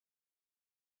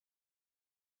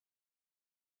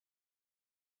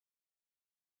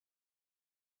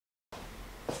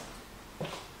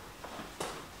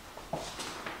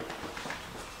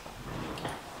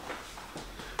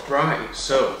Right,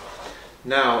 so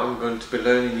now I'm going to be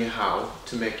learning you how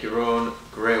to make your own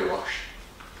grey wash.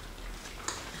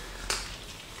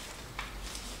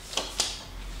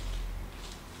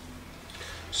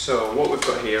 So what we've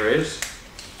got here is,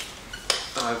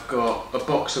 I've got a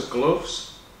box of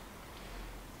gloves,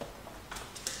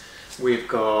 we've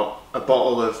got a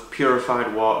bottle of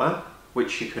purified water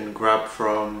which you can grab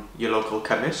from your local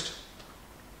chemist,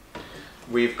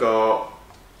 we've got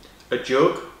a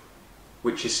jug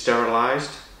which is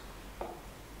sterilised,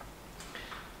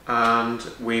 and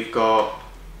we've got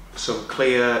some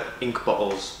clear ink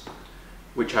bottles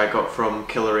which I got from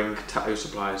Killer Ink Tattoo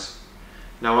Supplies.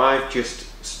 Now I've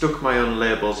just stuck my own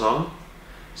labels on.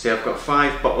 See, I've got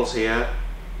 5 bottles here,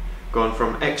 going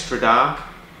from extra dark,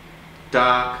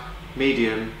 dark,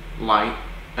 medium, light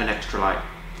and extra light.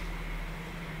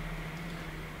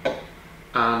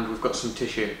 And we've got some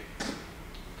tissue,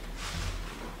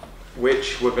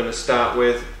 which we're going to start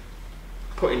with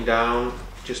putting down,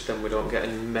 just then we don't get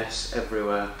any mess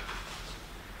everywhere,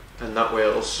 and that way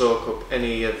it'll soak up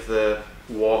any of the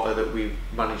water that we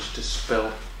managed to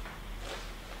spill.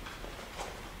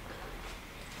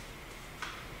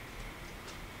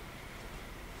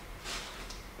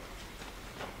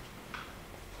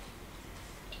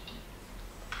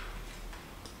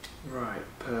 Right,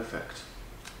 perfect.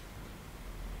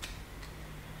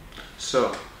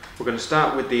 So we're going to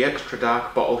start with the extra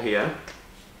dark bottle here.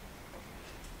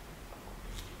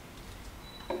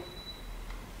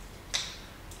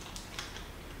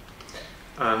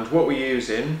 And what we're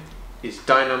using is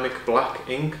dynamic black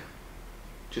ink,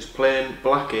 just plain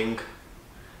black ink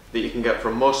that you can get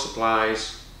from most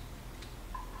supplies,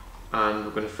 and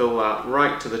we're going to fill that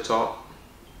right to the top.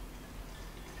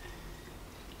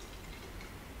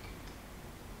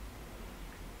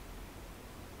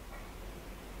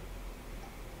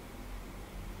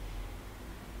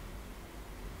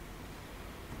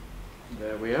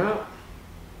 There we are.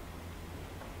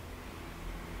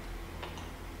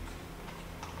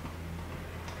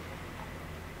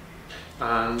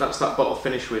 And that's that bottle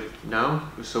finished with now,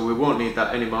 so we won't need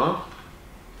that anymore.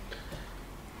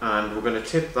 And we're going to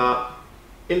tip that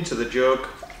into the jug,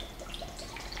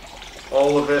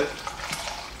 all of it.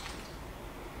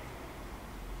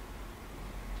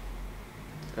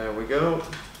 There we go.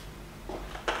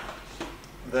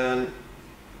 Then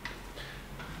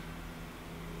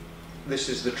this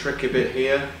is the tricky bit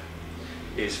here,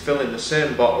 is filling the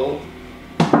same bottle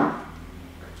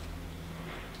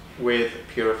with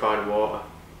purified water.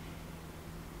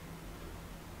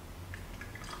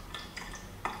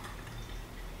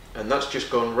 And that's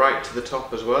just gone right to the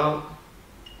top as well.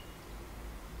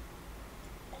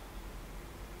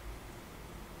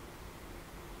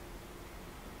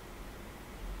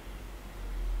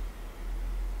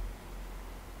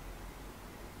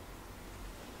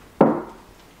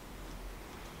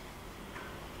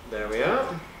 There we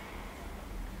are.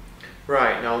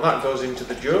 Right, now that goes into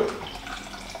the jug.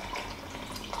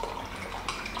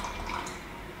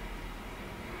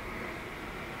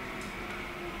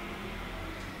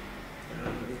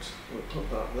 And we'll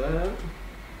put that there.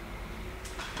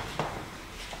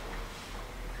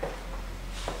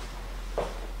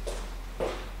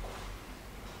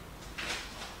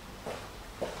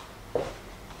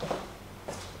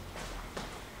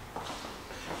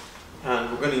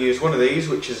 And we're going to use one of these,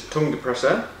 which is a tongue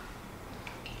depressor,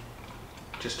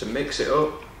 just to mix it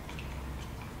up,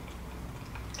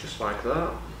 just like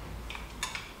that.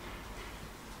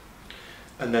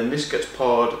 And then this gets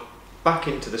poured back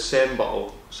into the same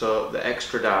bottle, so the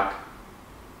extra dark.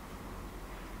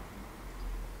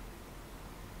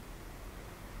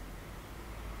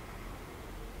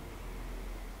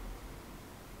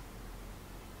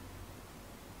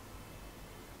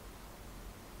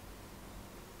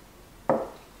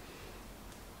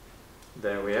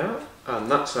 There we are,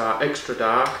 and that's our extra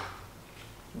dark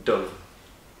done.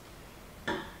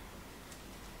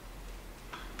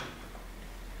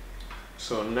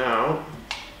 So now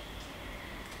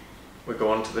we go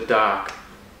on to the dark,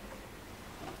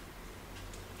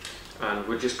 and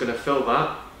we're just going to fill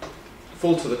that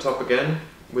full to the top again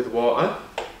with water.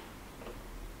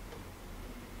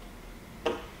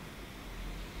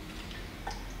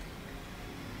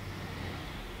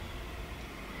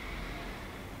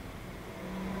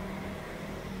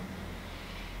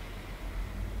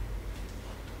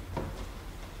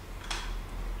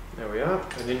 There we are,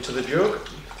 and into the jug.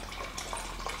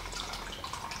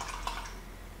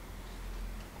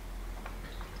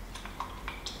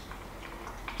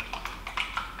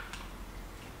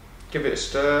 Give it a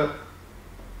stir,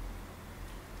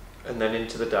 and then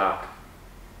into the dark.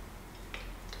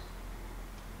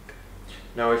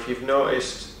 Now if you've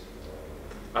noticed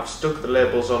I've stuck the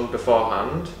labels on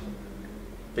beforehand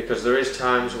because there is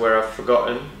times where I've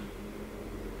forgotten,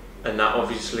 and that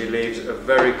obviously leaves a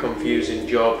very confusing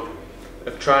job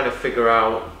of trying to figure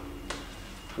out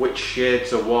which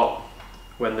shades are what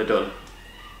when they're done.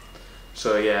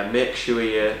 So yeah, make sure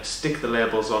you stick the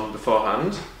labels on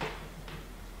beforehand.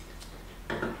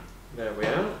 There we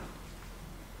are.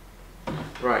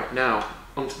 Right, now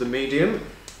onto the medium.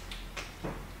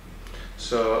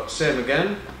 So same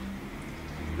again,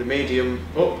 the medium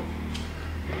up,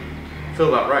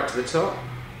 fill that right to the top.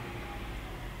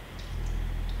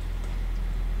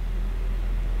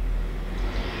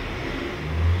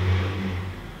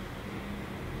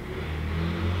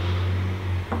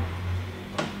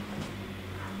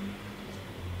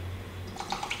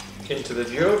 Into the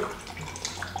jug.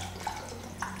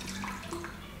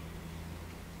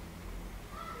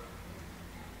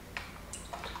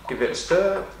 Give it a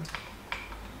stir.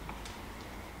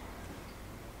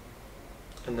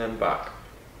 And then back.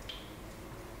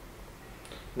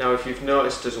 Now if you've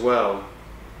noticed as well,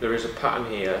 there is a pattern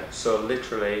here, so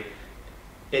literally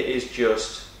it is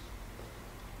just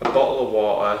a bottle of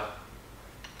water,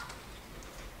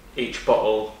 each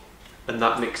bottle, and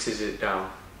that mixes it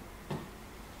down.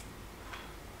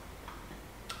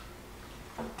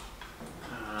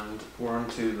 And we're on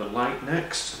to the light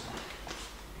next.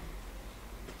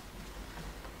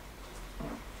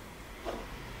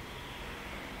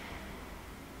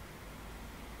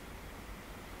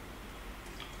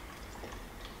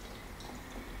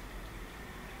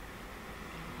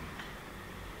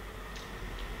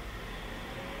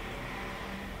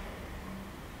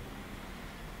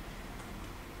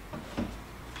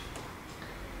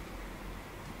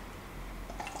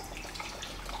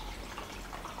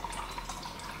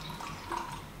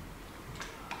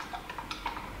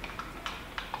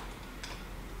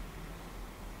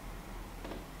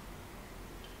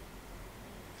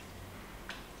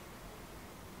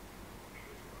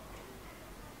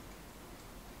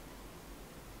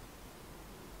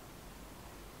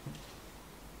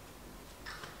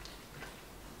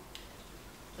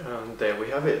 And there we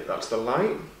have it, that's the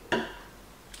light.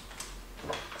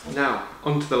 Now,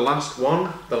 onto the last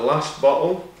one, the last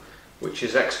bottle, which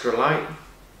is extra light.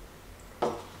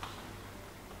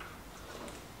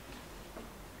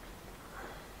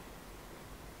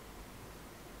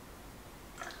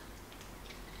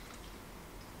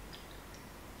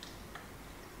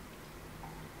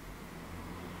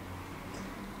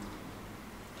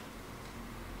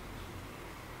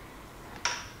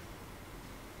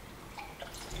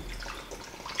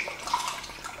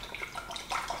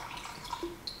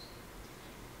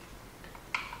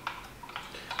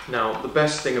 Now, the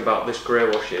best thing about this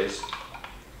greywash is,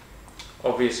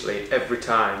 obviously, every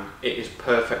time it is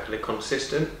perfectly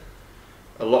consistent.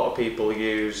 A lot of people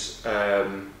use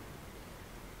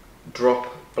drop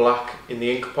black in the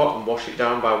ink pot and wash it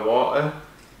down by water,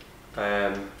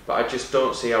 but I just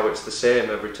don't see how it's the same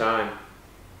every time.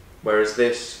 Whereas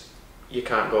this, you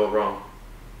can't go wrong.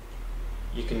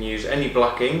 You can use any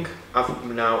black ink. I've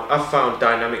found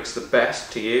Dynamic's the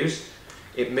best to use.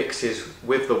 It mixes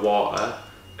with the water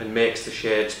and makes the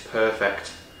shades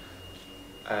perfect.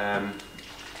 But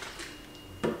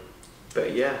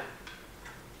yeah.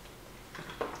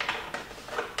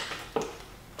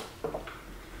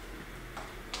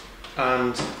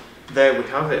 And there we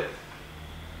have it.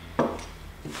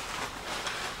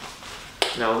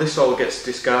 Now this all gets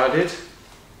discarded.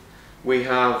 We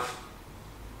have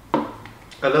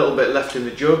a little bit left in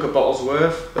the jug, a bottle's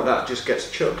worth, but that just gets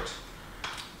chucked.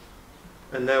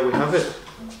 And there we have it.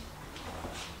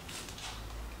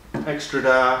 Extra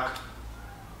dark,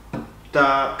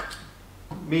 dark,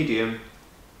 medium,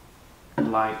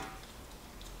 light,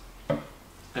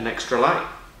 and extra light.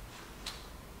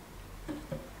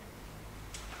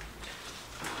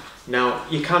 Now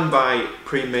you can buy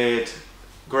pre-made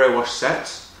greywash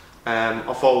sets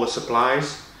off all the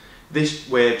supplies. This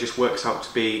way just works out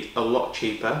to be a lot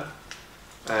cheaper.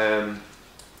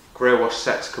 Greywash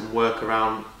sets can work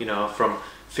around, you know, from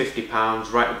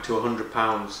 £50 right up to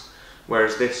 £100.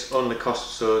 Whereas this only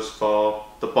costs us for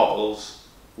the bottles,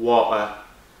 water,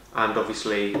 and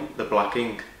obviously the black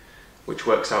ink, which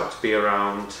works out to be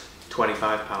around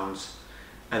 £25.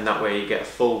 And that way you get a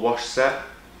full wash set.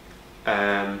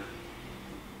 I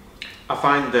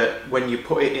find that when you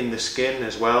put it in the skin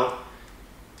as well,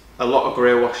 a lot of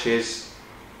greywashes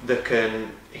that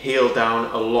can heal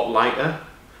down a lot lighter,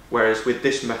 whereas with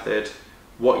this method,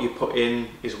 what you put in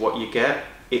is what you get.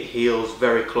 It heals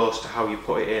very close to how you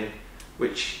put it in,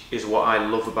 which is what I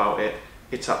love about it.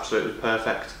 It's absolutely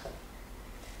perfect.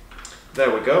 There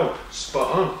we go,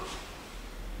 spot on.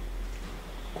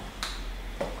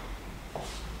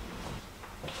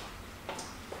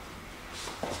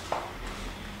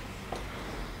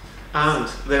 And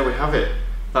there we have it.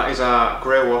 That is our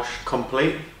grey wash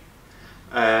complete.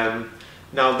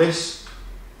 Now this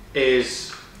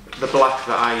is the black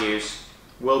that I use,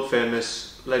 world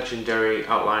famous, legendary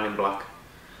outlining black.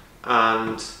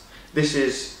 And this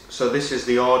is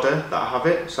the order that I have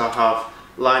it. So I have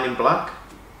lining black,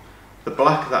 the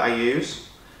black that I use,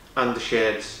 and the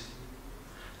shades.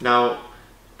 Now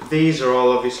these are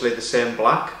all obviously the same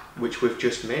black, which we've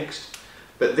just mixed,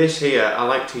 but this here I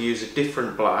like to use a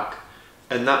different black,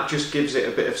 and that just gives it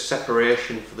a bit of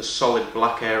separation for the solid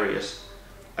black areas.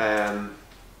 I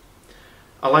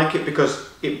like it because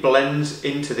it blends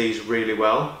into these really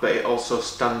well, but it also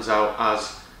stands out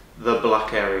as the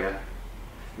black area.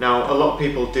 Now a lot of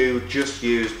people do just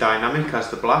use dynamic as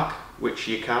the black, which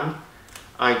you can.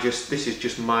 This is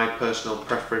just my personal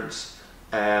preference.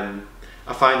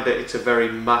 I find that it's a very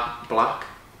matte black,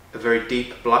 a very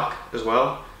deep black as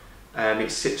well.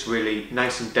 It sits really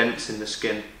nice and dense in the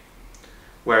skin.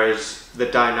 Whereas the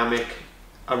dynamic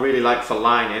I really like for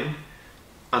lining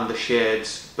and the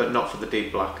shades, but not for the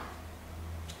deep black.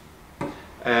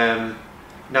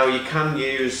 Now you can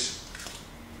use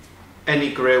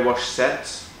any grey wash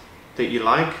sets that you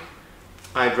like.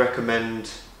 I'd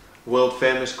recommend world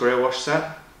famous grey wash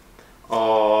set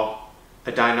or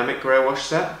a dynamic grey wash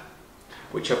set,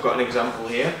 which I've got an example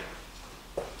here.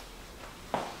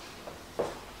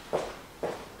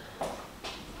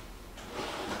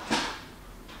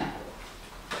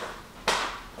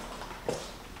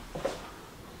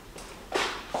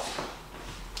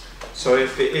 So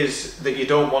if it is that you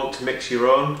don't want to mix your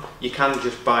own, you can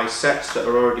just buy sets that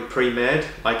are already pre-made,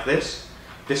 like this.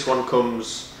 This one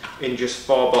comes in just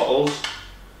 4 bottles,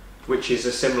 which is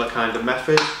a similar kind of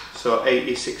method, so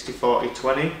 80, 60, 40,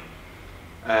 20.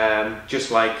 Just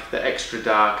like the extra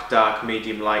dark, dark,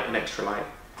 medium light and extra light.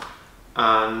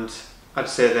 And I'd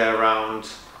say they're around,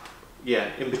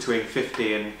 yeah, in between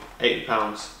 50 and 80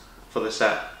 pounds for the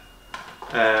set.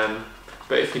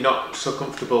 But if you're not so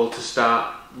comfortable to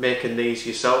start making these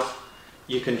yourself,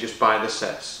 you can just buy the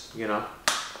sets, you know.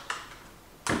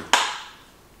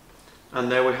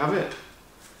 And there we have it.